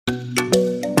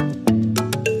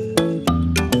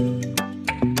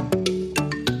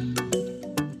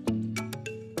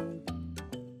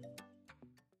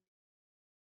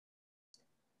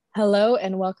Hello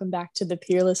and welcome back to the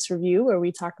Peerless Review, where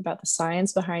we talk about the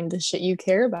science behind the shit you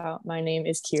care about. My name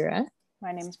is Kira.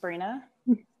 My name's Brina.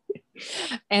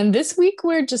 And this week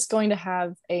we're just going to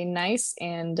have a nice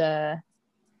and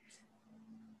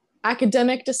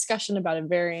academic discussion about a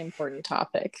very important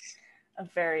topic. A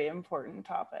very important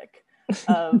topic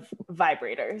of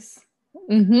vibrators.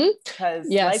 Because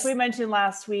Yes. like we mentioned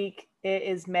last week, it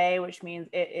is May, which means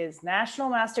it is National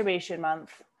Masturbation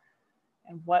Month.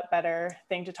 And what better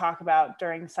thing to talk about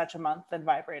during such a month than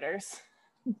vibrators?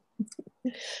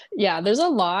 Yeah, there's a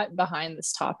lot behind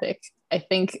this topic. I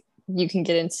think you can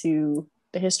get into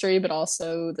the history, but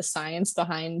also the science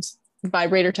behind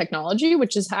vibrator technology,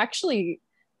 which has actually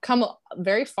come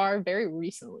very far very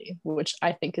recently, which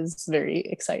I think is very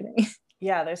exciting.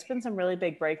 Yeah, there's been some really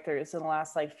big breakthroughs in the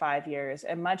last 5 years,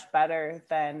 and much better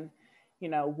than,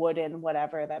 wooden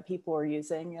whatever that people were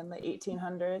using in the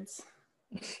 1800s.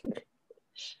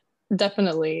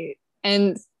 Definitely.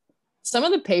 And some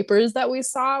of the papers that we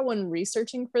saw when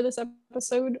researching for this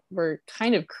episode were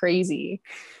kind of crazy.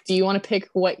 Do you want to pick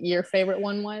what your favorite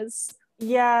one was?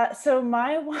 Yeah, so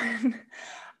my one,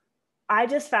 I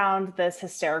just found this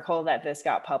hysterical that this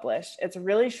got published. It's a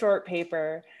really short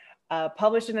paper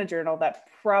published in a journal that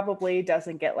probably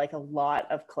doesn't get a lot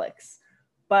of clicks.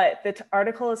 But the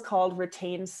article is called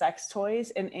 "Retained Sex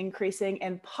Toys, an Increasing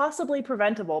and Possibly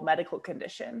Preventable Medical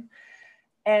Condition."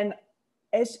 And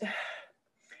it's,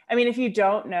 if you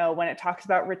don't know, when it talks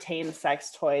about retained sex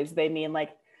toys, they mean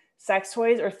sex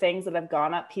toys or things that have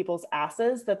gone up people's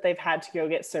asses that they've had to go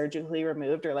get surgically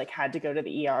removed or had to go to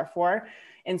the ER for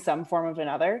in some form of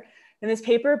another. And this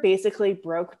paper basically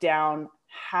broke down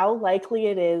how likely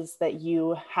it is that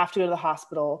you have to go to the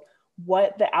hospital,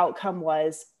 what the outcome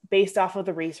was based off of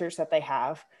the research that they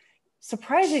have.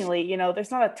 Surprisingly,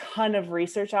 there's not a ton of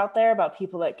research out there about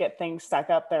people that get things stuck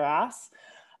up their ass.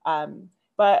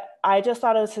 But I just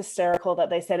thought it was hysterical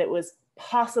that they said it was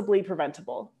possibly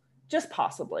preventable, just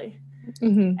possibly.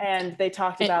 Mm-hmm. And they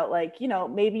talked about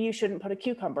maybe you shouldn't put a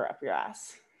cucumber up your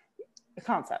ass, the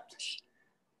concept.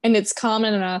 And it's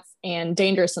common enough and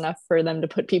dangerous enough for them to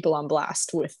put people on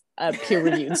blast with a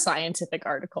peer-reviewed scientific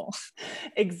article.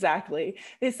 Exactly.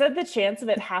 They said the chance of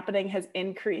it happening has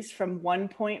increased from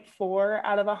 1.4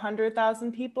 out of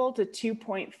 100,000 people to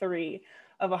 2.3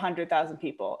 of 100,000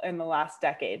 people in the last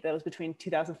decade. That was between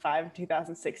 2005 and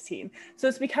 2016. So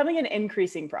it's becoming an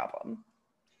increasing problem.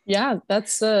 Yeah,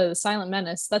 that's a silent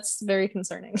menace. That's very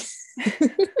concerning.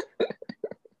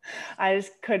 I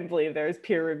just couldn't believe there was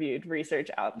peer-reviewed research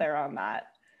out there on that.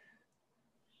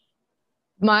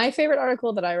 My favorite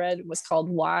article that I read was called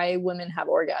 "Why Women Have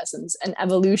Orgasms: An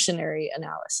Evolutionary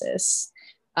Analysis,"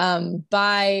 written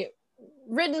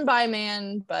by a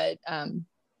man, but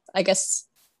I guess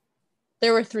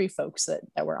there were three folks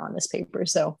that were on this paper.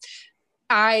 So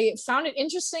I found it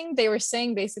interesting. They were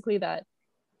saying basically that,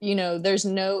 there's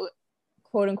no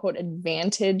quote unquote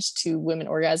advantage to women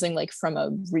orgasming from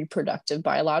a reproductive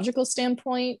biological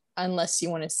standpoint, unless you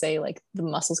want to say the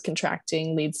muscles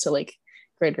contracting leads to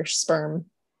greater sperm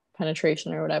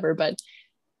penetration or whatever. But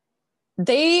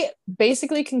they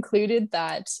basically concluded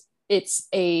that it's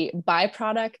a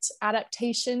byproduct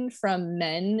adaptation from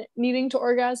men needing to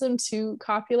orgasm to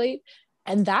copulate.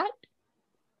 And that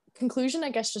conclusion, I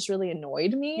guess, just really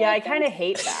annoyed me. Yeah, I kind of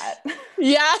hate that.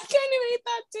 Yeah, I kind of hate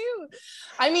that too.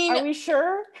 I mean, are we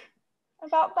sure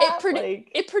about that?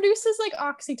 It produces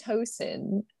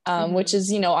oxytocin, which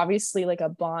is, obviously a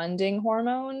bonding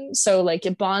hormone. So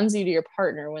it bonds you to your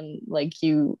partner when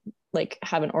you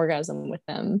have an orgasm with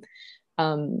them.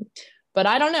 But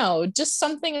I don't know, just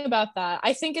something about that.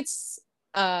 I think it's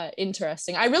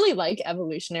interesting. I really like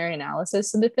evolutionary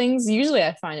analysis of the things. Usually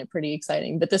I find it pretty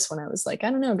exciting, but this one I was I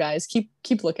don't know, guys,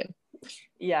 keep looking.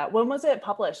 Yeah. When was it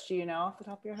published? Do you know off the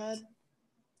top of your head?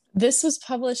 This was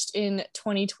published in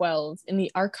 2012 in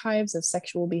the Archives of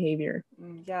Sexual Behavior.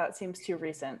 Yeah, it seems too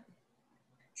recent.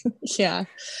 Yeah.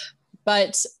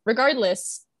 But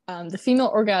regardless, the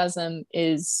female orgasm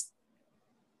is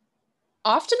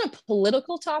often a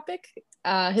political topic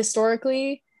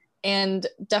historically, and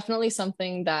definitely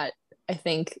something that I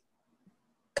think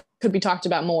could be talked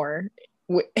about more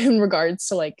in regards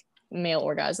to male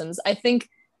orgasms. I think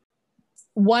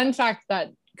one fact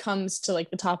that comes to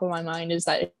the top of my mind is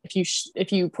that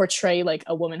if you portray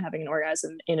a woman having an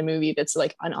orgasm in a movie, that's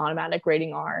an automatic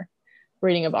rating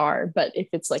of R, but if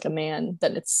it's a man,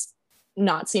 then it's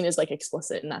not seen as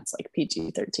explicit, and that's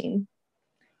PG-13.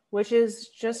 Which is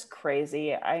just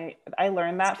crazy. I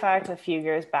learned that fact a few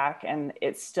years back, and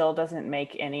it still doesn't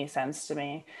make any sense to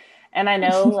me. And I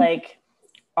know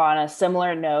on a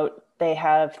similar note, they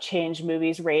have changed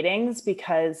movies' ratings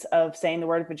because of saying the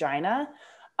word vagina.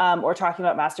 or talking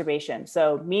about masturbation.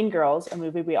 So Mean Girls, a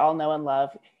movie we all know and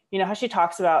love, you know how she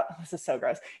talks about, this is so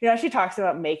gross, you know how she talks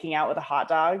about making out with a hot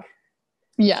dog?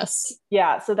 Yes.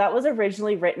 Yeah, so that was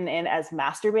originally written in as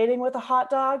masturbating with a hot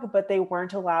dog, but they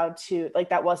weren't allowed to, like,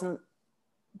 that wasn't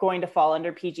going to fall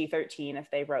under PG-13 if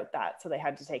they wrote that, so they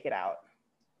had to take it out.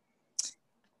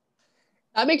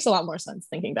 That makes a lot more sense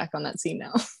thinking back on that scene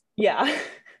now. Yeah.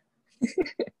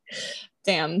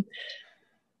 Damn.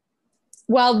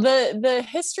 Well, the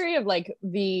history of like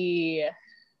the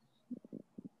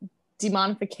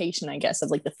demonification, I guess, of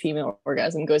like the female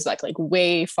orgasm goes back like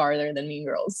way farther than Mean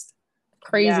Girls,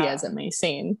 crazy as it may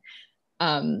seem.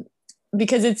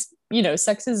 Because it's, you know,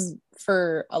 sex is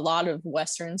for a lot of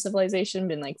Western civilization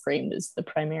been like framed as the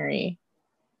primary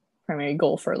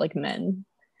goal for like men.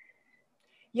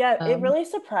 Yeah, it really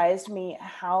surprised me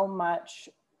how much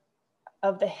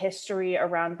of the history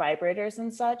around vibrators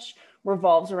and such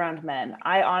revolves around men.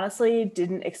 I honestly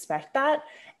didn't expect that.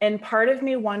 And part of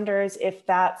me wonders if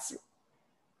that's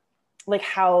like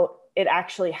how it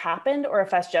actually happened or if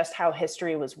that's just how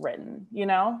history was written, you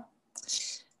know?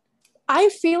 I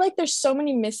feel like there's so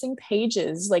many missing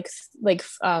pages, like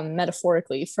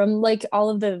metaphorically, from like all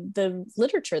of the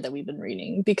literature that we've been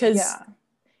reading, because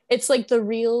it's like the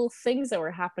real things that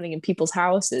were happening in people's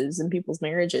houses and people's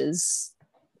marriages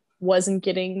wasn't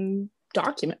getting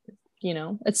documented, you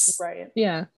know? It's right.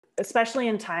 Yeah. Especially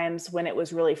in times when it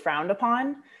was really frowned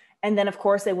upon. And then of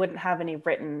course they wouldn't have any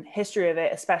written history of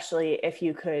it, especially if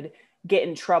you could get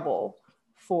in trouble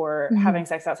for having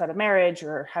sex outside of marriage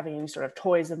or having any sort of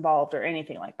toys involved or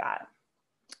anything like that.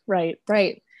 Right.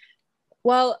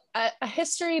 Well, a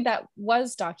history that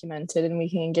was documented, and we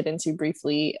can get into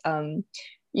briefly,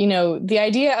 you know, the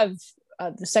idea of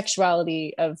the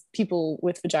sexuality of people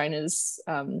with vaginas,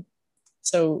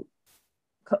 so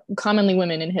commonly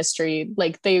women in history,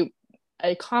 like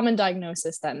a common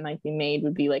diagnosis that might be made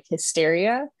would be like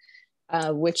hysteria,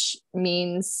 which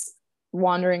means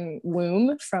wandering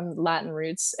womb from Latin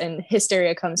roots, and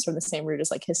hysteria comes from the same root as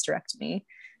like hysterectomy.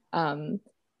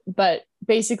 But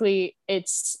basically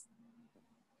it's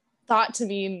thought to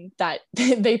mean that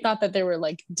they thought that there were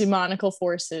like demonical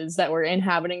forces that were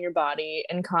inhabiting your body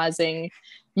and causing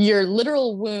your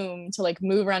literal womb to like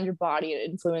move around your body and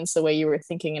influence the way you were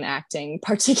thinking and acting,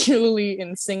 particularly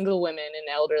in single women and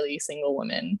elderly single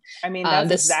women. I mean,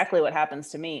 that's exactly what happens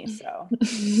to me. So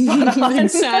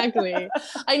exactly.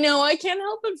 I know, I can't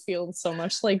help but feel so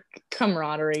much like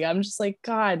camaraderie. I'm just like,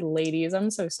 God, ladies, I'm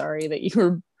so sorry that you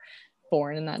were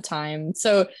born in that time.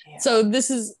 So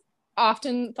this is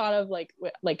often thought of like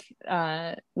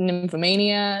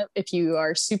nymphomania if you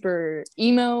are super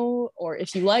emo, or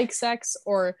if you like sex,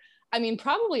 or I mean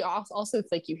probably also if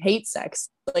like you hate sex,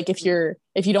 like if you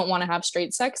don't want to have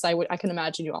straight sex, I can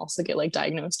imagine you also get like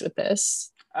diagnosed with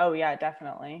this. Oh yeah,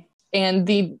 definitely. And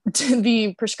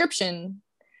the prescription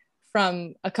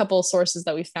from a couple of sources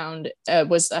that we found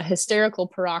was a hysterical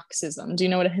paroxysm. Do you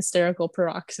know what a hysterical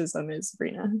paroxysm is,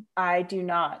 Sabrina? I do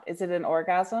not. Is it an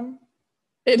orgasm?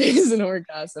 It is an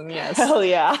orgasm, yes. Hell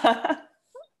yeah.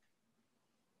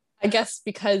 I guess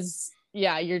because,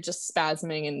 yeah, you're just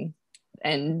spasming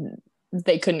and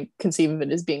they couldn't conceive of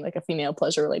it as being like a female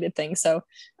pleasure related thing. So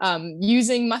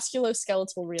using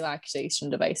musculoskeletal relaxation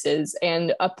devices.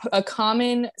 And a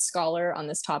common scholar on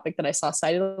this topic that I saw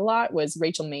cited a lot was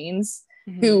Rachel Maines,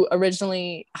 who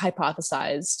originally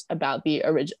hypothesized about the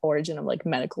origin of like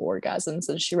medical orgasms.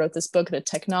 And she wrote this book, The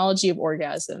Technology of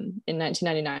Orgasm, in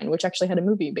 1999, which actually had a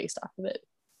movie based off of it.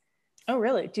 Oh,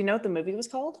 really? Do you know what the movie was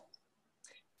called?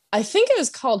 I think it was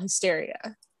called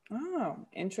Hysteria. Oh,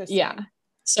 interesting. Yeah.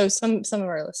 So some of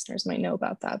our listeners might know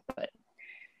about that, but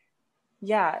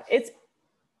yeah, it's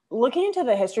looking into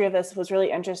the history of this was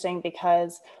really interesting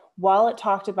because while it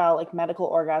talked about like medical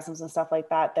orgasms and stuff like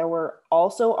that, there were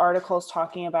also articles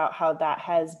talking about how that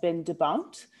has been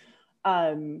debunked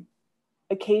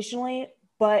occasionally.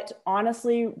 But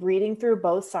honestly, reading through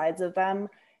both sides of them,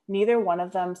 neither one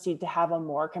of them seemed to have a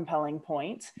more compelling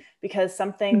point, because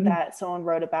something that someone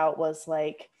wrote about was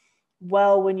like,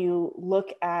 well, when you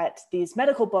look at these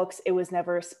medical books, it was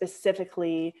never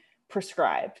specifically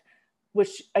prescribed,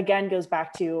 which again goes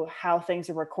back to how things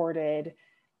are recorded.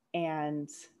 And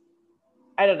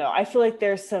I don't know, I feel like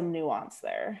there's some nuance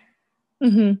there.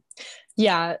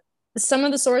 Yeah, some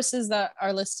of the sources that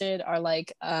are listed are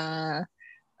like a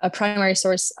primary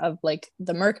source of like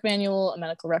the Merck manual, a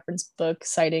medical reference book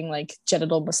citing like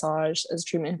genital massage as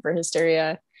treatment for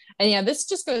hysteria. And yeah, this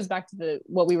just goes back to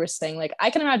what we were saying. Like, I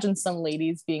can imagine some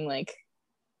ladies being like,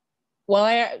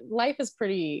 well, life is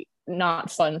pretty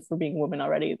not fun for being a woman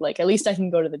already. Like, at least I can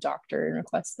go to the doctor and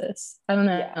request this. I don't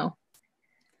know. Yeah.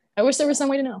 I wish there was some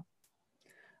way to know.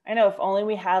 I know, if only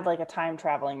we had like a time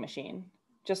traveling machine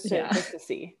just to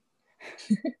see.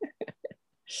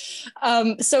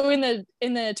 So in the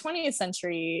 20th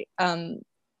century,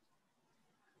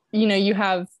 you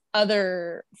have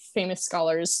other famous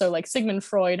scholars. So like Sigmund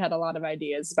Freud had a lot of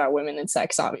ideas about women and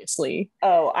sex, obviously.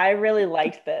 Oh, I really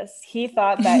liked this. He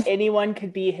thought that anyone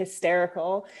could be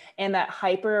hysterical and that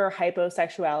hyper or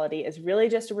hyposexuality is really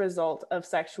just a result of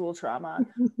sexual trauma,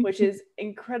 which is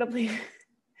incredibly,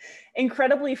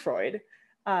 incredibly Freud.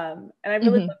 And I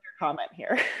really love your comment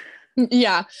here.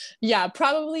 Yeah,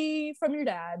 probably from your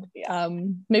dad.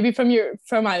 Maybe from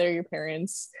either your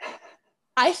parents.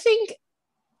 I think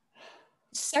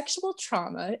sexual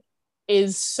trauma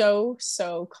is so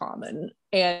common,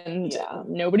 and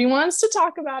nobody wants to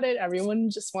talk about it. Everyone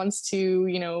just wants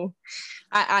to,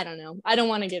 I don't know. I don't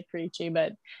want to get preachy,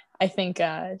 but I think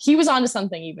he was onto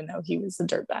something, even though he was a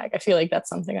dirtbag. I feel like that's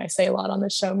something I say a lot on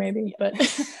this show, maybe. But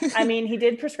I mean, he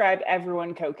did prescribe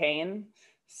everyone cocaine,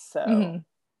 so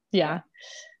yeah.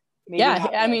 Maybe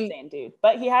not the most sane dude,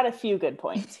 but he had a few good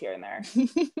points here and there.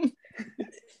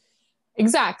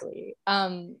 Exactly.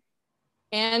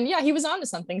 And yeah, he was onto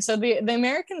something. So the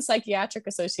American Psychiatric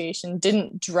Association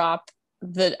didn't drop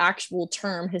the actual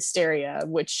term hysteria,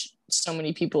 which so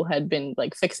many people had been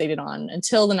like fixated on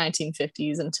until the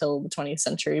 1950s, until the 20th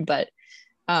century. But,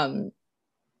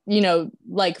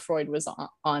 like Freud was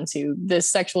onto, this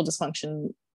sexual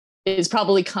dysfunction is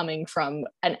probably coming from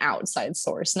an outside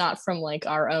source, not from like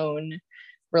our own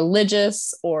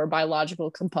religious or biological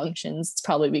compunctions. It's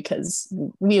probably because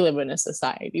we live in a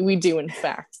society. We do in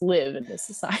fact live in a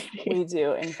society. We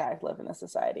do in fact live in a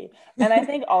society. And I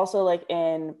think also like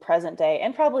in present day,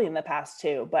 and probably in the past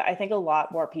too, but I think a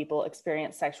lot more people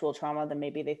experience sexual trauma than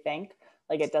maybe they think.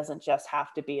 Like it doesn't just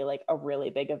have to be like a really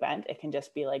big event. It can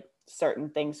just be like certain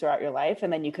things throughout your life.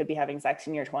 And then you could be having sex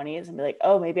in your 20s and be like,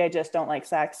 oh, maybe I just don't like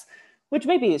sex, which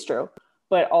maybe is true.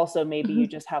 But also maybe you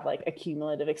just have like a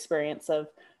cumulative experience of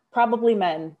probably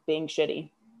men being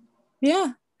shitty.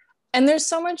 Yeah. And there's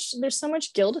so much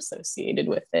guilt associated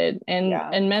with it.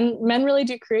 And men really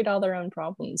do create all their own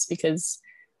problems, because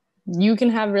you can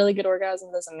have really good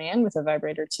orgasms as a man with a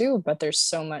vibrator too, but there's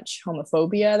so much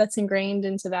homophobia that's ingrained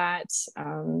into that.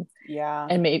 And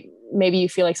maybe you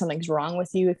feel like something's wrong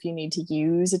with you if you need to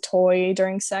use a toy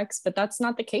during sex, but that's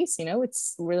not the case.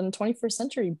 We're in the 21st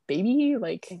century, baby.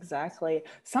 Like, exactly.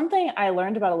 Something I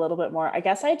learned about a little bit more, I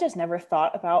guess I just never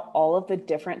thought about all of the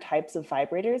different types of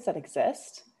vibrators that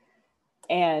exist.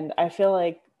 And I feel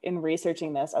like in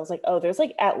researching this, I was like, oh, there's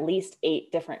like at least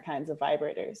 8 different kinds of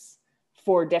vibrators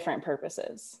for different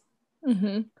purposes.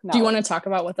 Do you want to talk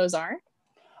about what those are?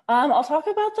 I'll talk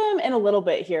about them in a little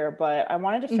bit here, but I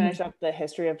wanted to finish up the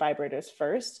history of vibrators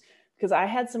first, because I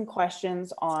had some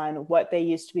questions on what they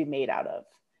used to be made out of.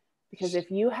 Because if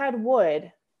you had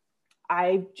wood,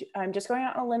 I'm just going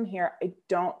out on a limb here, I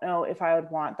don't know if I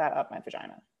would want that up my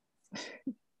vagina.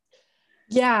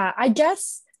 Yeah, I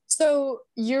guess. So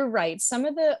you're right. Some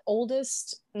of the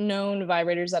oldest known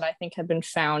vibrators that I think have been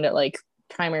found at like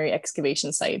primary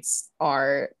excavation sites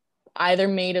are either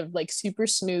made of like super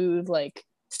smooth like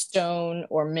stone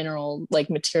or mineral like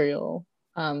material,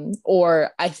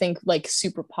 or I think like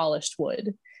super polished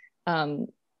wood.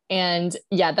 And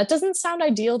yeah, that doesn't sound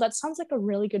ideal. That sounds like a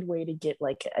really good way to get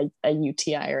like a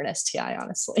UTI or an STI,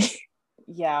 honestly.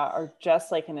 Yeah, or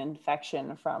just like an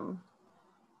infection from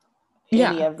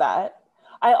any of that.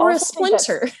 Or a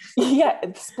splinter.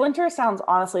 Splinter sounds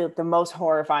honestly the most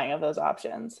horrifying of those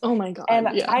options. Oh my God. And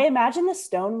I imagine the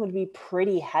stone would be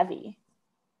pretty heavy.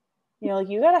 Like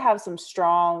you got to have some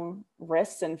strong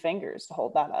wrists and fingers to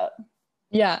hold that up.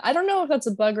 Yeah, I don't know if that's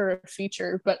a bug or a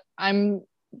feature, but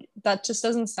that just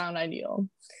doesn't sound ideal.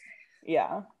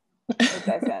 Yeah, it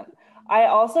doesn't. I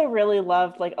also really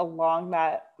loved like along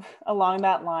that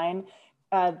line,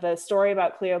 the story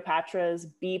about Cleopatra's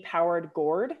bee-powered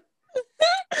gourd.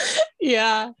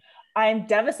 Yeah. I'm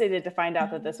devastated to find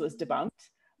out that this was debunked.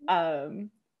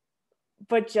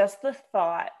 But just the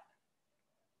thought,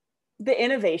 the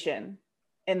innovation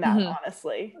in that,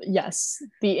 honestly. Yes.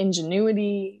 The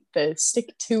ingenuity, the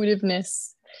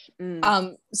stick-to-itiveness.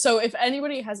 So if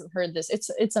anybody hasn't heard this,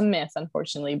 it's a myth,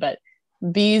 unfortunately, but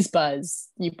bees buzz.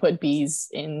 You put bees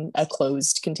in a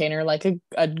closed container like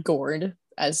a gourd,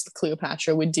 as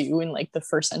Cleopatra would do in like the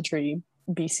 1st century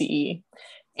BCE.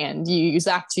 And you use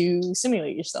that to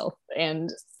simulate yourself.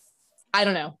 And I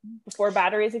don't know. Before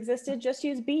batteries existed, just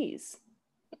use bees.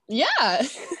 Yeah.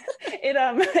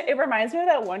 It reminds me of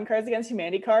that one Cards Against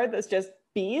Humanity card that's just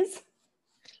bees.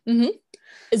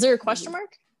 Is there a question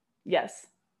mark? Yes.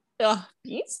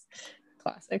 Bees?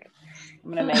 Classic. I'm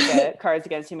gonna make a Cards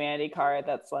Against Humanity card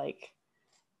that's like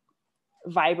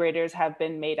vibrators have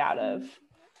been made out of.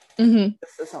 Mm-hmm.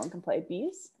 So someone can play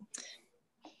bees.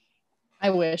 I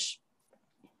wish.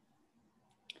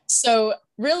 So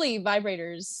really,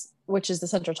 vibrators, which is the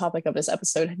central topic of this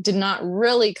episode, did not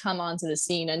really come onto the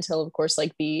scene until, of course,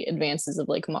 like the advances of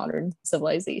like modern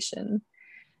civilization.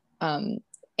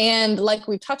 And like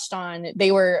we touched on,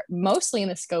 they were mostly in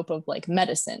the scope of like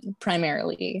medicine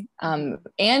primarily, and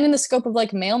in the scope of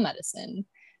like male medicine.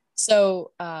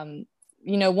 So,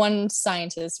 one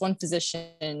scientist, one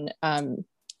physician,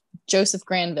 Joseph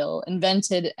Granville,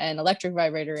 invented an electric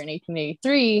vibrator in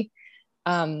 1883.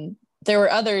 There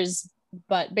were others,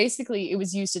 but basically it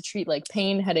was used to treat like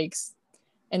pain, headaches,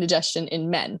 and indigestion in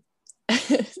men.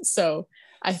 So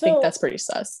I think that's pretty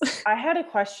sus. I had a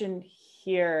question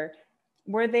here.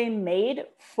 Were they made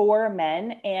for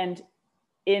men? And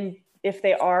if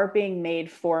they are being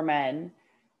made for men,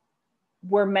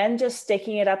 were men just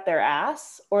sticking it up their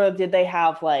ass, or did they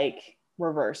have like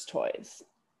reverse toys?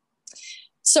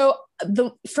 So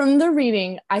from the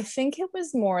reading, I think it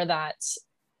was more that,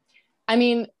 I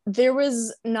mean, there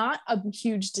was not a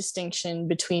huge distinction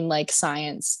between like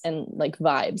science and like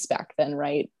vibes back then,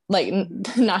 right? Like,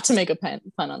 not to make a pun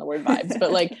on the word vibes,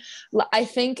 but like, I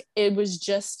think it was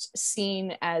just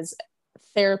seen as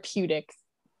therapeutic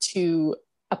to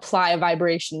apply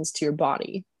vibrations to your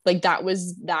body. Like that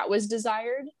was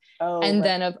desired. Oh, and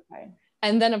right.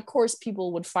 then of course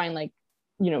people would find like,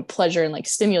 pleasure in like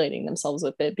stimulating themselves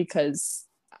with it, because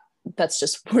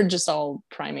we're just all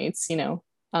primates,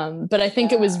 but I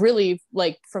think it was really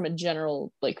like from a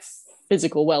general like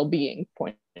physical well-being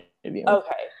point of view.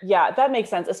 Okay, yeah, that makes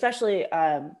sense, especially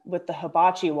with the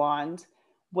hibachi wand,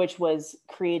 which was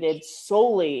created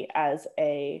solely as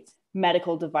a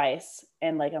medical device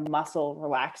and like a muscle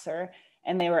relaxer.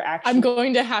 And they were actually I'm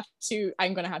going to have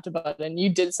to butt in. You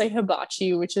did say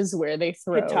hibachi, which is where they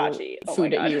throw Hitachi.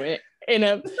 food at you in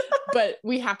a but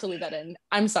we have to leave that in.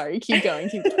 I'm sorry, keep going.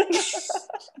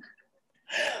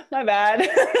 My bad.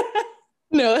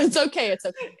 No, it's okay.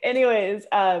 Anyways,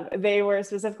 they were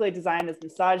specifically designed as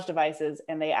massage devices,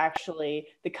 and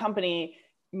the company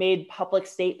made public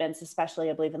statements,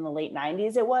 especially I believe in the late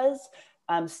 90s it was,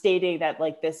 stating that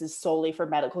like this is solely for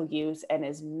medical use and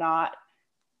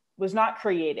was not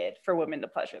created for women to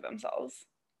pleasure themselves.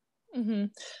 Mm-hmm.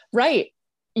 Right.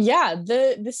 Yeah,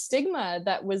 the stigma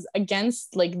that was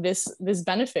against like this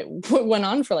benefit went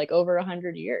on for like over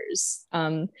 100 years.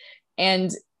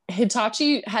 And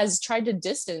Hitachi has tried to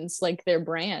distance like their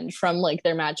brand from like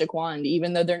their magic wand,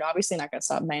 even though they're obviously not going to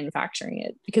stop manufacturing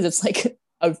it because it's like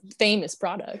a famous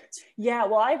product. Yeah,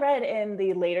 well, I read in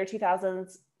the later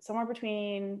 2000s, somewhere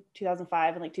between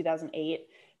 2005 and like 2008,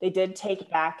 they did take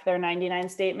back their 99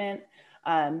 statement.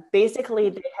 Basically,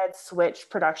 they had switched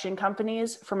production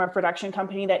companies from a production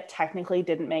company that technically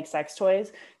didn't make sex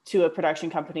toys to a production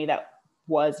company that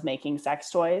was making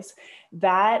sex toys.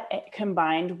 That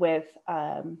combined with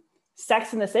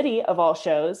Sex and the City, of all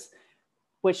shows,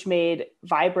 which made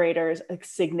vibrators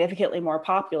significantly more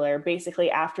popular.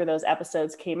 Basically, after those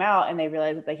episodes came out and they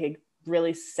realized that they could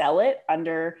really sell it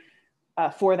under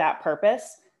for that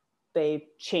purpose, they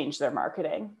changed their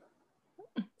marketing.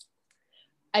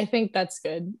 I think that's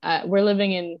good. We're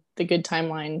living in the good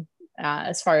timeline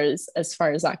as far as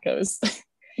that goes.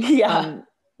 Yeah.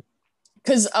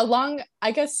 Because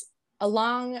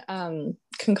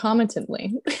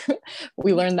concomitantly,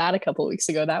 we learned that a couple of weeks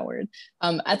ago, that word.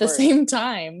 At the same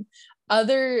time,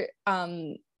 other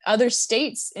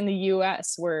states in the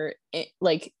US were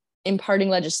like imparting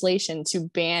legislation to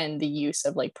ban the use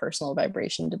of like personal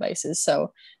vibration devices.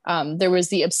 So there was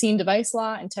the obscene device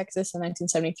law in Texas in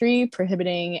 1973,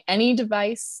 prohibiting any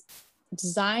device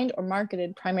designed or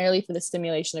marketed primarily for the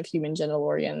stimulation of human genital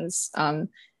organs.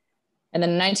 And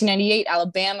then in 1998,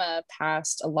 Alabama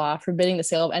passed a law forbidding the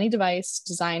sale of any device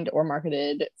designed or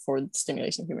marketed for the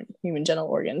stimulation of human genital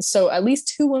organs. So at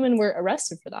least 2 women were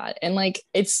arrested for that. And like,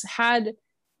 it's had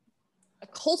a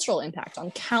cultural impact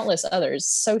on countless others.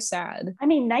 So sad. I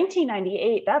mean,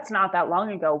 1998, that's not that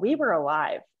long ago. We were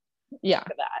alive. Yeah.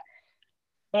 For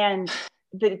that. And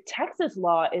the Texas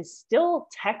law is still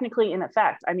technically in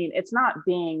effect. I mean, it's not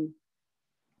being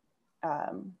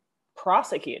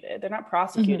prosecuted. They're not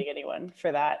prosecuting anyone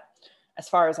for that, as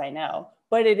far as I know.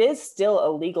 But it is still a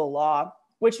legal law,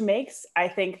 which makes, I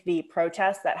think, the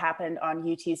protest that happened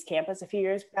on UT's campus a few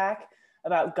years back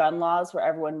about gun laws, where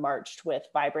everyone marched with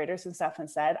vibrators and stuff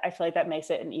instead, I feel like that makes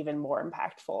it an even more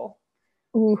impactful.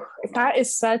 Ooh, that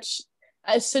is such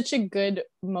a good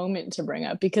moment to bring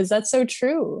up, because that's so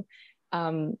true.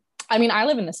 I mean, I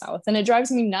live in the South, and it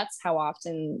drives me nuts how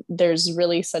often there's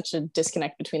really such a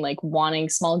disconnect between like wanting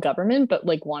small government, but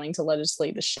like wanting to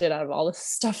legislate the shit out of all this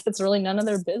stuff that's really none of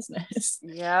their business.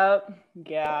 Yep.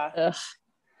 Yeah. Ugh.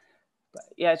 But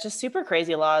yeah, it's just super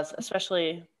crazy laws,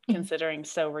 especially considering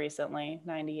so recently,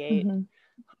 98. Mm-hmm.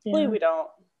 Hopefully Yeah.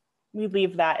 we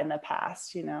leave that in the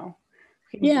past, you know.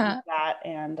 We can Yeah. leave that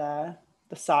and the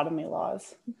sodomy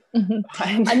laws Mhm.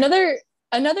 behind.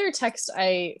 Another text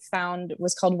I found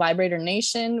was called Vibrator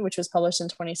Nation, which was published in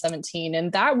 2017.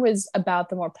 And that was about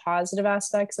the more positive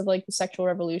aspects of like the sexual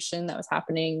revolution that was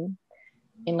happening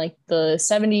in like the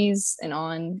 70s and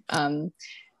on.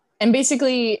 And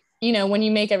basically, you know, when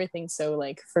you make everything so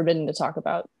like forbidden to talk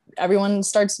about, everyone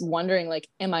starts wondering like,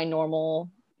 am I normal?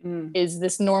 Is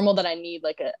this normal that I need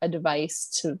like a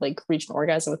device to like reach an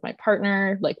orgasm with my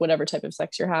partner, like whatever type of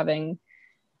sex you're having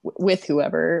with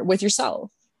whoever, with yourself?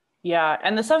 Yeah,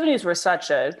 and the 70s were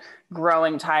such a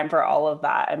growing time for all of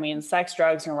that. I mean, sex,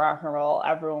 drugs, and rock and roll,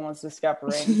 everyone was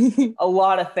discovering a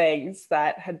lot of things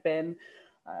that had been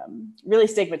really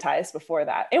stigmatized before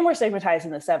that. And were stigmatized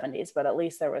in the 70s, but at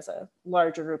least there was a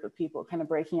larger group of people kind of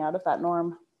breaking out of that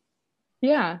norm.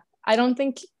 Yeah, I don't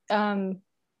think,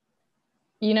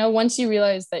 you know, once you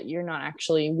realize that you're not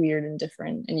actually weird and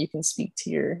different and you can speak to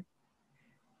your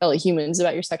fellow humans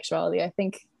about your sexuality, I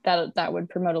think that would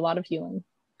promote a lot of healing.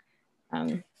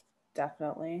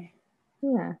 Definitely.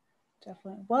 Yeah.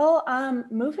 Definitely. Well,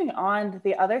 moving on,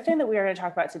 the other thing that we are going to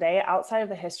talk about today, outside of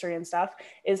the history and stuff,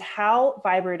 is how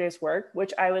vibrators work,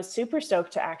 which I was super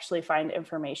stoked to actually find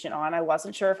information on. I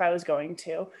wasn't sure if I was going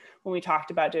to when we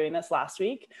talked about doing this last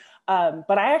week,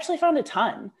 but I actually found a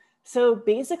ton. So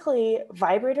basically,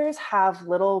 vibrators have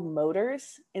little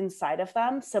motors inside of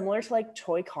them, similar to like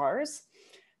toy cars.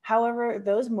 However,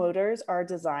 those motors are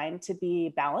designed to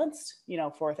be balanced, you know,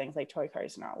 for things like toy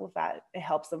cars and all of that. It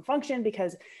helps them function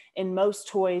because in most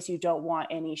toys, you don't want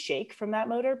any shake from that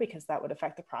motor because that would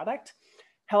affect the product.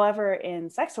 However,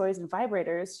 in sex toys and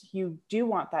vibrators, you do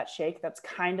want that shake. That's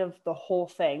kind of the whole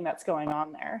thing that's going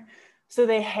on there. So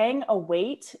they hang a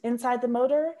weight inside the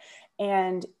motor,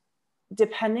 and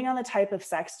depending on the type of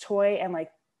sex toy and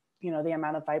like, you know, the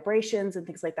amount of vibrations and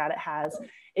things like that it has,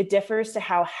 it differs to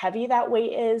how heavy that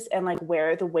weight is and like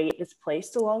where the weight is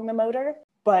placed along the motor.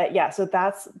 But yeah, so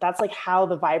that's like how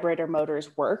the vibrator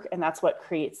motors work, and that's what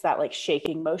creates that like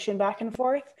shaking motion back and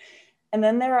forth. And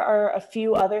then there are a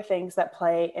few other things that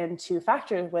play into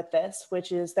factors with this,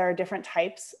 which is there are different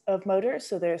types of motors.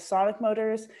 So there's sonic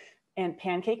motors and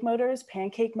pancake motors.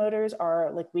 Pancake motors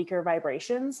are like weaker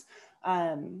vibrations.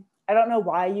 I don't know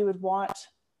why you would want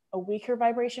a weaker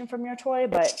vibration from your toy,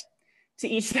 but to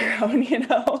each their own, you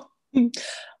know.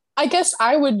 I guess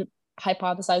I would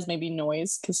hypothesize maybe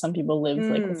noise because some people live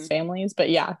like with families, but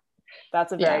yeah.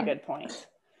 That's a very good point.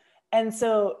 And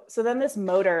so then this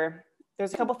motor,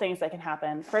 there's a couple things that can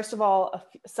happen. First of all,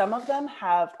 some of them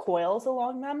have coils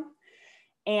along them,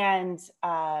 and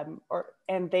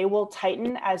they will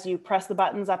tighten as you press the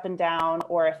buttons up and down,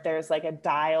 or if there's like a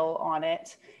dial on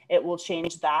it, it will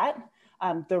change that.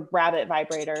 The rabbit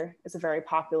vibrator is a very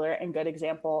popular and good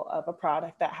example of a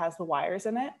product that has the wires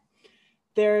in it.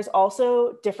 There's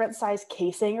also different size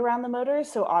casing around the motor.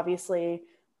 So obviously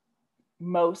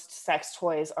most sex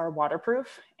toys are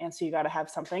waterproof. And so you got to have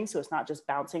something so it's not just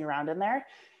bouncing around in there.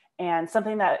 And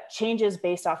something that changes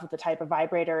based off of the type of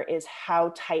vibrator is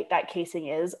how tight that casing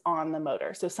is on the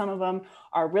motor. So some of them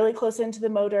are really close into the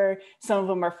motor. Some of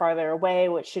them are farther away,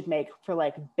 which should make for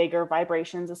like bigger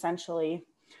vibrations essentially.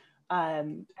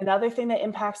 Another thing that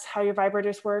impacts how your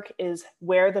vibrators work is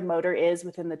where the motor is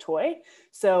within the toy.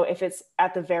 So if it's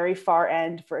at the very far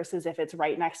end versus if it's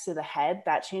right next to the head,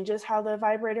 that changes how the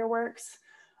vibrator works.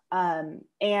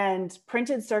 And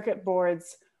printed circuit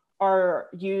boards are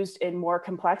used in more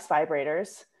complex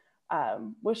vibrators,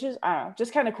 which is, I don't know,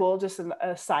 just kind of cool. Just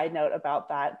a side note about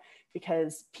that,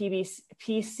 because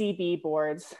PCB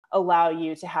boards allow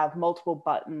you to have multiple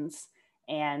buttons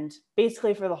and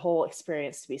basically for the whole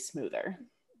experience to be smoother.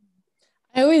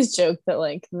 I always joke that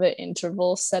like the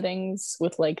interval settings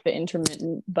with like the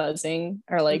intermittent buzzing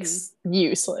are like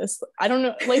useless. I don't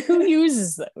know, like who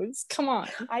uses those? Come on.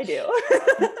 I do.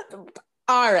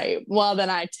 All right, well then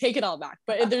I take it all back.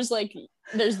 But there's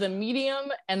the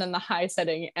medium and then the high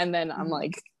setting, and then I'm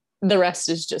like, the rest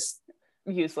is just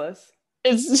useless.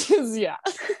 It's just, yeah.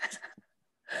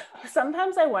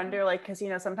 Sometimes I wonder, like, because, you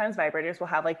know, sometimes vibrators will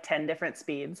have like 10 different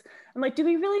speeds. I'm like, do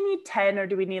we really need 10 or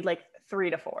do we need like 3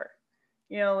 to 4?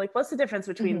 You know, like what's the difference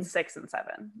between 6 and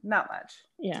 7? Not much.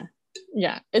 Yeah.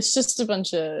 Yeah. It's just a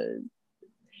bunch of,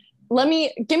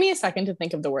 give me a second to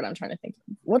think of the word I'm trying to think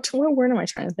of. What word am I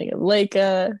trying to think of? Like,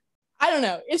 I don't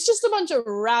know. It's just a bunch of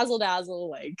razzle dazzle,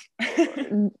 like,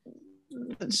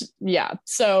 yeah.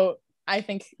 So I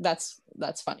think that's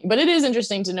funny, but it is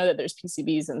interesting to know that there's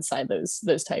PCBs inside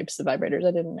those types of vibrators.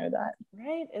 I didn't know that.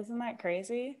 Right? Isn't that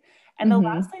crazy? And the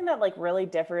last thing that like really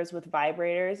differs with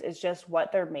vibrators is just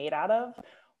what they're made out of,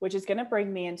 which is going to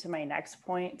bring me into my next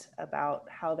point about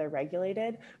how they're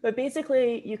regulated. But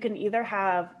basically, you can either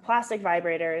have plastic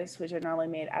vibrators, which are normally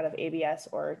made out of ABS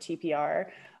or TPR,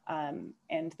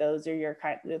 and those are your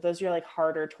like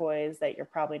harder toys that you're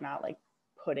probably not like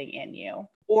putting in you,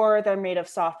 or they're made of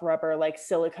soft rubber like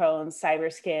silicone,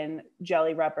 cyberskin,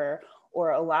 jelly rubber,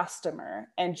 or elastomer.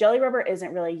 And jelly rubber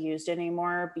isn't really used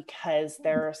anymore because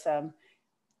there are some,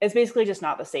 it's basically just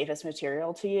not the safest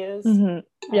material to use.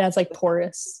 Yeah, it's like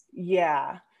porous.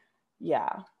 Yeah.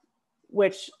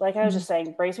 Which, like I was just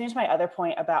saying, brings me to my other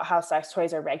point about how sex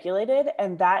toys are regulated,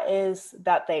 and that is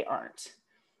that they aren't.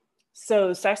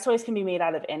 So sex toys can be made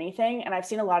out of anything. And I've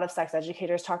seen a lot of sex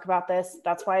educators talk about this.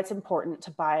 That's why it's important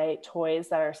to buy toys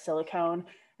that are silicone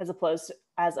as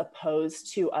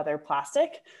opposed to other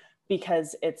plastic,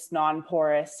 because it's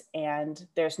non-porous and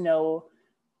there's no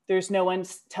one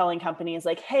telling companies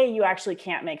like, hey, you actually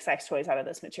can't make sex toys out of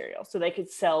this material. So they could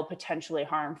sell potentially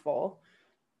harmful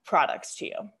products to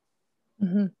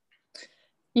you.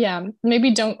 Yeah,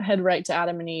 maybe don't head right to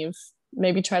Adam and Eve.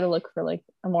 Maybe try to look for like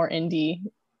a more indie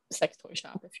sex toy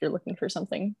shop if you're looking for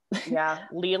something. Yeah,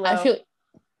 Lilo. I feel,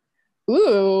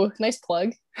 ooh, nice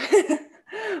plug.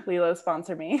 Lilo,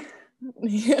 sponsor me.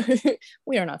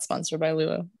 We are not sponsored by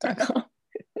Lilo.com.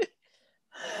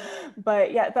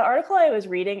 But yeah, the article I was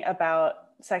reading about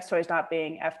sex toys not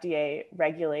being FDA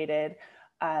regulated,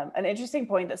 an interesting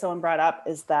point that someone brought up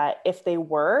is that if they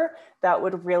were, that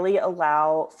would really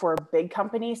allow for big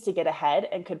companies to get ahead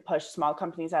and could push small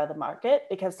companies out of the market,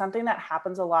 because something that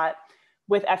happens a lot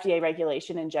with FDA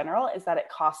regulation in general is that it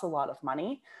costs a lot of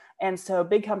money. And so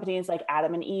big companies like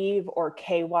Adam and Eve or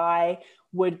KY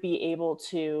would be able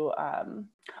to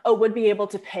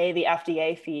pay the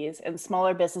FDA fees, and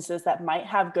smaller businesses that might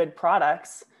have good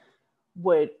products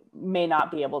may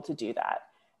not be able to do that.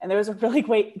 And there was a really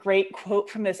great quote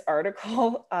from this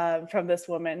article from this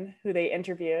woman who they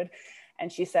interviewed.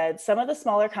 And she said, some of the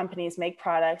smaller companies make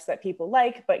products that people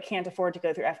like, but can't afford to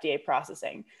go through FDA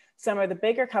processing. Some of the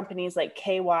bigger companies like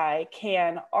KY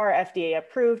are FDA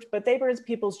approved, but they burn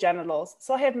people's genitals.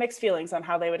 So I have mixed feelings on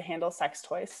how they would handle sex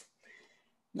toys.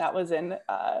 That was in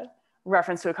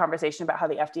reference to a conversation about how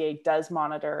the FDA does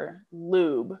monitor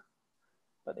lube,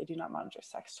 but they do not monitor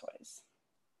sex toys.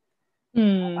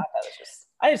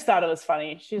 I just thought it was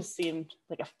funny. She just seemed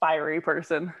like a fiery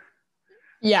person.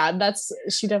 Yeah,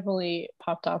 she definitely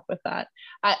popped off with that.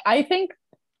 I think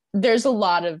there's a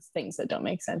lot of things that don't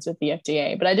make sense with the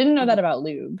FDA, but I didn't know that about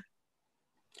lube.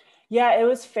 Yeah, it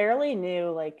was fairly new,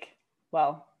 like,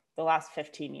 well, the last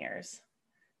 15 years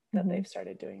that they've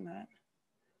started doing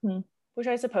that, which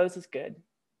I suppose is good.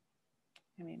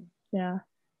 I mean, yeah,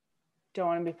 don't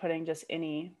want to be putting just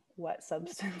any wet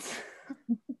substance.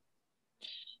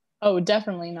 Oh,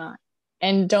 definitely not.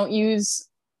 And don't use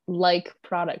like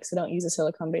products. So don't use a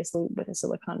silicone-based lube with a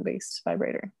silicone-based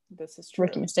vibrator. This is true.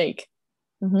 Rookie mistake.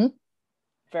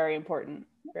 Very important.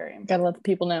 Very important. Gotta let the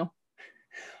people know.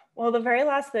 Well, the very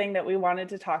last thing that we wanted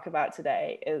to talk about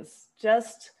today is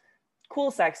just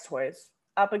cool sex toys,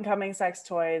 up and coming sex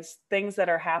toys, things that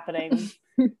are happening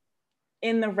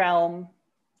in the realm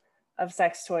of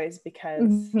sex toys,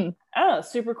 because I don't know,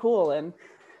 super cool. And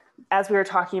as we were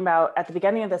talking about at the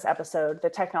beginning of this episode, the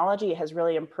technology has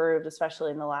really improved,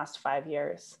 especially in the last 5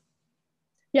 years.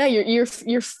 Yeah, your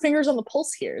fingers on the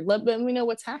pulse here. Let me know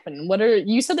what's happening.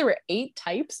 You said there were 8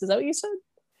 types? Is that what you said?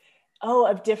 Oh,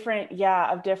 of different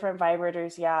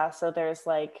vibrators. Yeah. So there's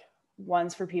like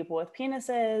ones for people with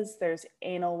penises, there's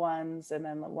anal ones, and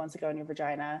then the ones that go in your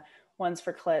vagina, ones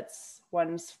for clits,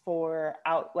 ones for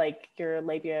out like your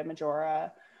labia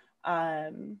majora.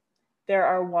 There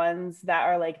are ones that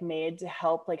are like made to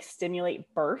help like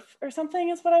stimulate birth or something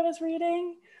is what I was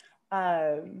reading.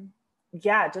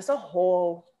 Yeah, just a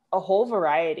whole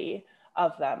variety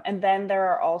of them. And then there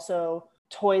are also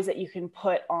toys that you can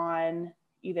put on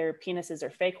either penises or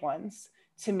fake ones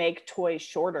to make toys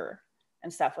shorter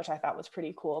and stuff, which I thought was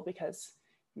pretty cool because,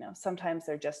 sometimes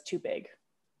they're just too big.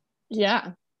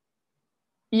 Yeah.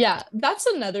 Yeah, that's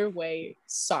another way.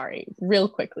 Sorry, real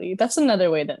quickly. That's another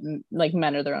way that like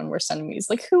men are their own worst enemies.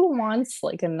 Like, who wants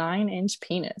like a 9-inch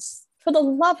penis? For the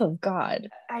love of God.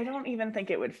 I don't even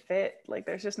think it would fit. Like,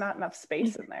 there's just not enough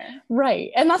space in there. Right.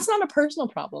 And that's not a personal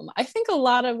problem. I think a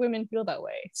lot of women feel that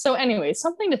way. So anyway,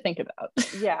 something to think about.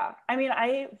 Yeah. I mean,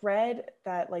 I read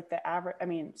that like the average,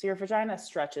 so your vagina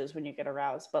stretches when you get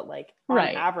aroused, but like on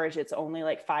Right. average, it's only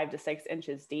like 5 to 6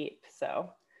 inches deep. So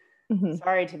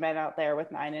sorry to men out there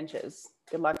with 9 inches.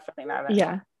 Good luck fitting that in.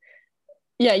 Yeah.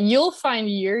 Yeah. You'll find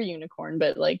your unicorn,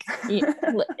 but like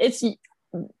it's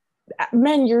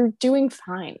men, you're doing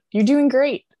fine. You're doing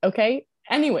great. Okay.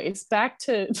 Anyways, back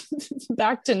to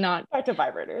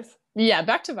vibrators. Yeah,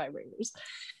 back to vibrators.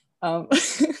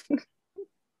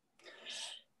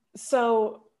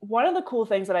 So one of the cool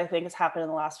things that I think has happened in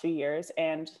the last few years,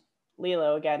 and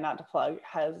Lilo, again, not to plug,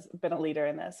 has been a leader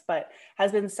in this, but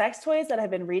has been sex toys that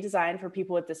have been redesigned for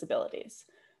people with disabilities.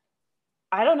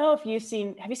 I don't know if have you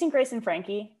seen Grace and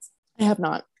Frankie? I have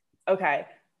not. Okay.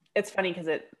 It's funny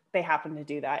because they happen to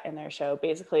do that in their show.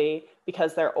 Basically,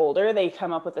 because they're older, they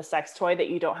come up with a sex toy that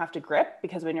you don't have to grip,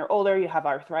 because when you're older, you have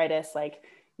arthritis, like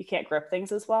you can't grip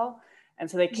things as well. And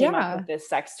so they came up with this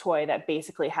sex toy that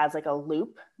basically has like a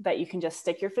loop that you can just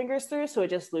stick your fingers through. So it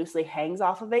just loosely hangs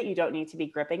off of it. You don't need to be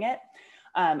gripping it.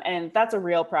 And that's a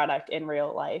real product in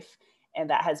real life.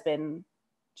 And that has been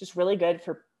just really good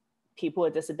for people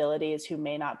with disabilities who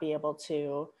may not be able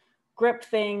to grip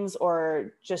things,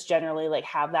 or just generally like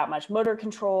have that much motor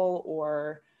control,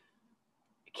 or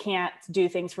can't do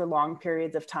things for long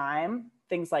periods of time,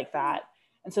 things like that.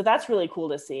 And so that's really cool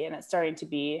to see. And it's starting to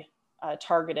be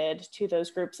targeted to those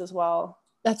groups as well.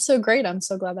 That's so great. I'm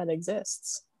so glad that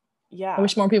exists. Yeah. I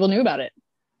wish more people knew about it.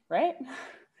 Right?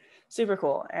 Super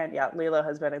cool. And yeah, Lilo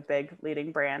has been a big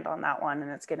leading brand on that one, and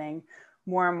it's getting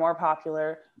more and more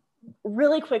popular.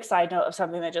 Really quick side note of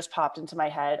something that just popped into my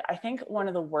head. I think one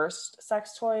of the worst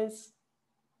sex toys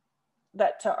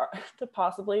that to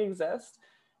possibly exist,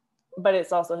 but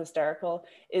it's also hysterical,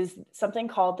 is something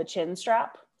called the chin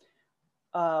strap,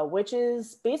 which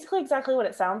is basically exactly what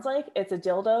it sounds like. It's a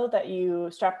dildo that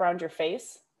you strap around your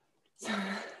face so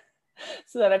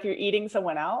that if you're eating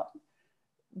someone out,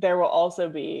 there will also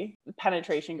be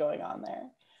penetration going on there.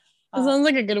 It sounds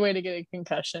like a good way to get a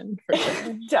concussion, for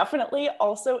sure. Definitely.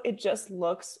 Also, it just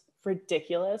looks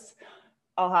ridiculous.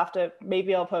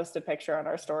 Maybe I'll post a picture on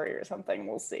our story or something.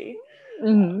 We'll see.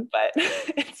 But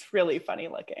it's really funny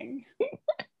looking. I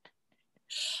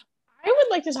would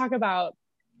like to talk about,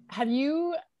 have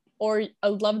you or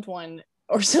a loved one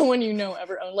or someone you know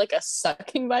ever owned like a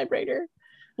sucking vibrator?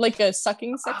 Like a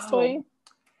sucking sex toy?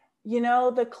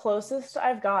 The closest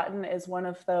I've gotten is one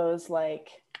of those, like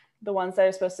the ones that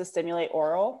are supposed to stimulate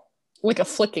oral. Like a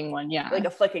flicking one, yeah. Like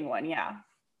a flicking one, yeah.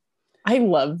 I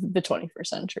love the 21st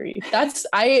century. That's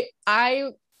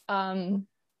I'm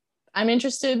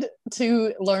interested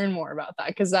to learn more about that,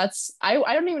 because I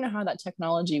don't even know how that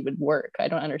technology would work. I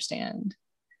don't understand.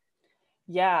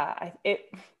 Yeah,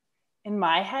 in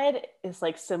my head is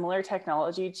like similar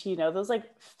technology to, those like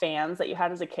fans that you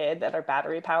had as a kid that are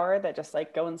battery powered that just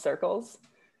like go in circles.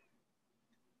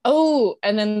 Oh,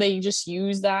 and then they just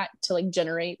use that to like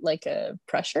generate like a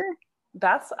pressure?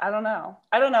 I don't know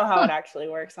how it actually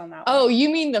works on that one. Oh, you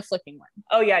mean the flicking one?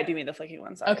 Oh yeah, I do mean the flicking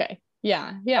one. Sorry. Okay.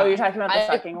 Yeah. Oh, you're talking about the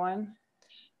sucking one?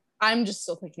 I'm just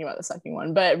still thinking about the sucking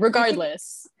one, but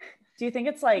regardless. Do you think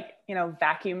it's like,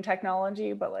 vacuum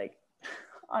technology, but like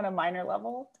on a minor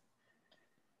level?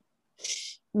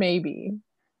 Maybe.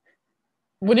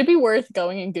 Would it be worth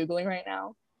going and Googling right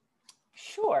now?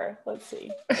 Sure. Let's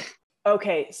see.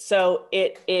 Okay. So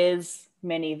it is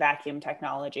mini vacuum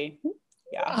technology.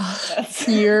 Yeah.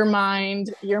 Your mind.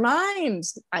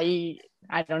 I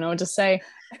don't know what to say.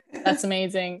 That's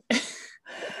amazing.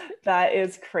 That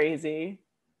is crazy.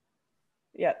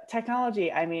 Yeah, technology.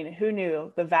 I mean, who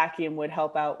knew the vacuum would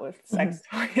help out with sex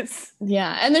toys?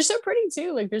 Yeah, and they're so pretty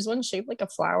too. Like, there's one shaped like a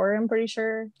flower, I'm pretty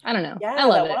sure. I don't know. Yeah, I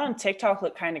love that one on TikTok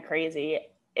looked kind of crazy.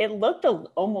 It looked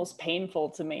almost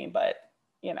painful to me, but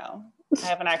I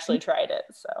haven't actually tried it,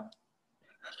 so.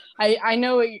 I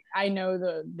know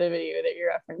the video that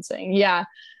you're referencing. Yeah.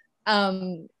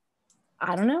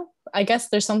 I don't know. I guess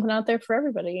there's something out there for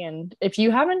everybody. And if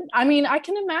you haven't, I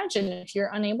can imagine if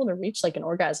you're unable to reach like an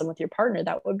orgasm with your partner,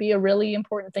 that would be a really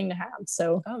important thing to have.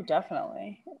 So, oh,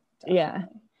 definitely. Yeah.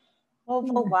 Well,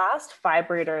 the last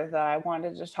vibrator that I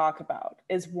wanted to talk about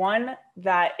is one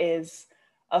that is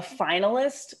a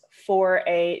finalist for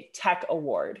a tech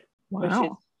award, which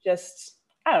is just,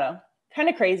 I don't know, kind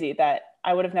of crazy that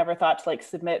I would have never thought to like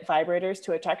submit vibrators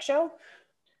to a tech show,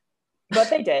 but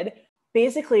they did.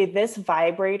 Basically, this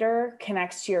vibrator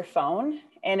connects to your phone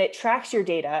and it tracks your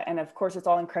data. And of course, it's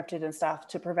all encrypted and stuff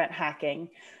to prevent hacking.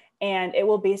 and it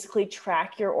will basically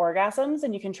track your orgasms,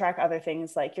 and you can track other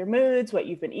things like your moods, what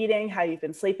you've been eating, how you've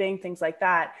been sleeping, things like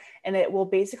that. And it will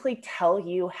basically tell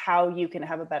you how you can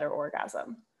have a better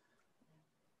orgasm.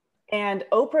 And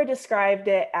Oprah described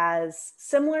it as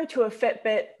similar to a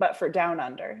Fitbit, but for down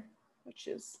under, which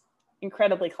is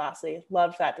incredibly classy.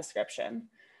 Loved that description.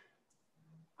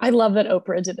 I love that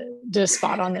Oprah did a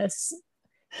spot on this.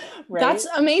 Right? That's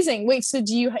amazing. Wait, so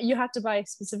do you have to buy a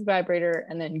specific vibrator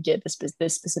and then get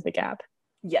this specific app?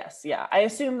 Yes, yeah. I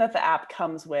assume that the app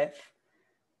comes with,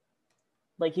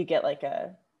 like, you get like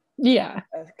a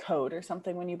code or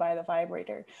something when you buy the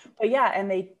vibrator. But yeah, and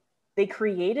they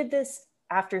created this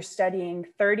after studying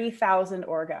 30,000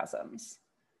 orgasms.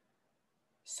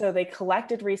 So they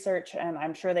collected research, and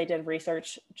I'm sure they did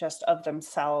research just of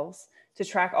themselves to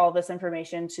track all this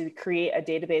information to create a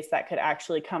database that could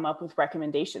actually come up with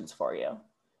recommendations for you.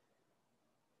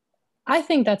 I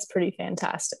think that's pretty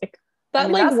fantastic.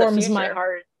 That like warms my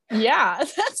heart. Yeah,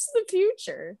 that's the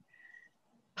future.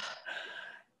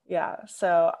 Yeah,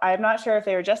 so I'm not sure if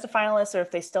they were just a finalist or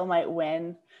if they still might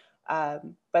win,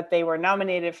 but they were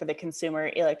nominated for the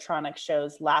Consumer Electronics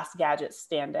Show's Last Gadget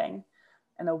Standing,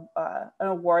 an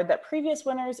award that previous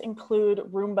winners include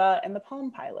Roomba and the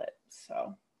Palm Pilot.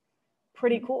 So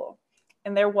pretty cool.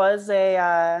 And there was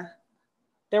a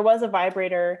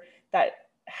vibrator that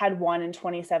had won in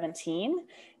 2017,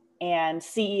 and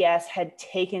CES had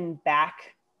taken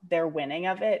back their winning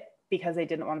of it because they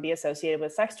didn't want to be associated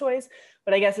with sex toys.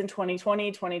 But I guess in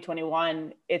 2020,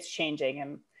 2021, it's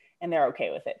changing, and they're okay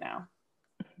with it now.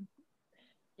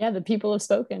 Yeah, the people have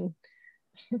spoken.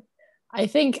 I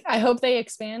hope they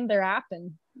expand their app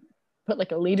and put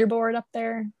like a leaderboard up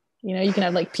there. You know, you can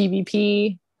have like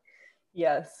PvP.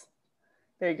 Yes.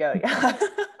 There you go. Yeah.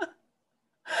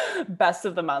 Best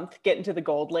of the month, get into the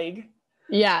gold league.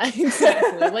 Yeah,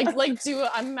 exactly.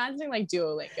 I'm imagining like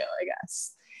Duolingo, I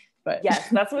guess. But yes,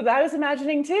 that's what I was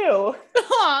imagining too.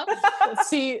 Let's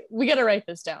see, we got to write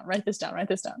this down.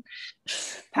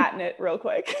 Patent it real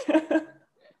quick.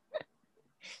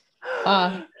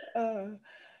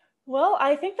 Well,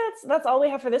 I think that's all we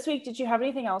have for this week. Did you have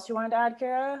anything else you wanted to add,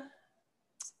 Kara?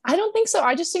 I don't think so.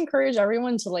 I just encourage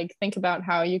everyone to like think about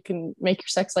how you can make your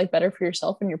sex life better for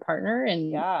yourself and your partner,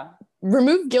 and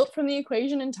remove guilt from the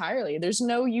equation entirely. There's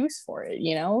no use for it,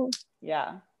 you know?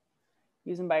 Yeah.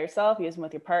 Use them by yourself, use them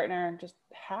with your partner. Just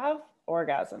have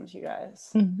orgasms, you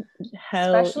guys.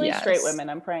 Especially straight women.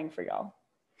 I'm praying for y'all.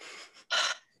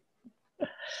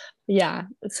 Yeah,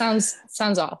 it sounds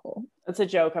awful. It's a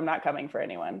joke. I'm not coming for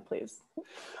anyone, please.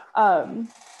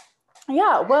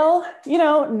 Yeah, well, you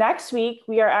know, next week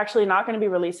we are actually not going to be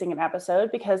releasing an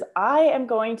episode because I am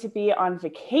going to be on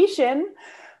vacation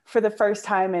for the first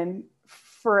time in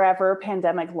forever,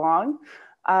 pandemic long.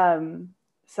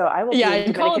 So I will. Yeah,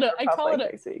 I'd call it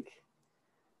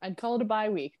a bye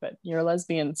week, but you're a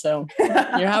lesbian, so you're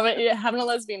having a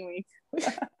lesbian week.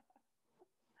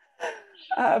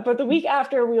 But the week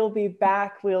after we'll be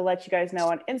back, we'll let you guys know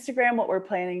on Instagram what we're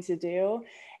planning to do.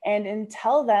 And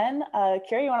until then,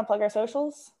 Kira, you want to plug our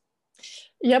socials?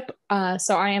 Yep.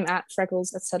 So I am at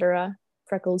Freckles, etc.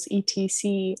 Freckles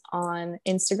ETC on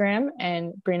Instagram,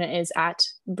 and Brina is at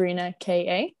Brina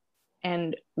KA.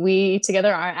 And we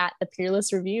together are at the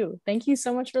Peerless Review. Thank you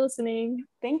so much for listening.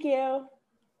 Thank you.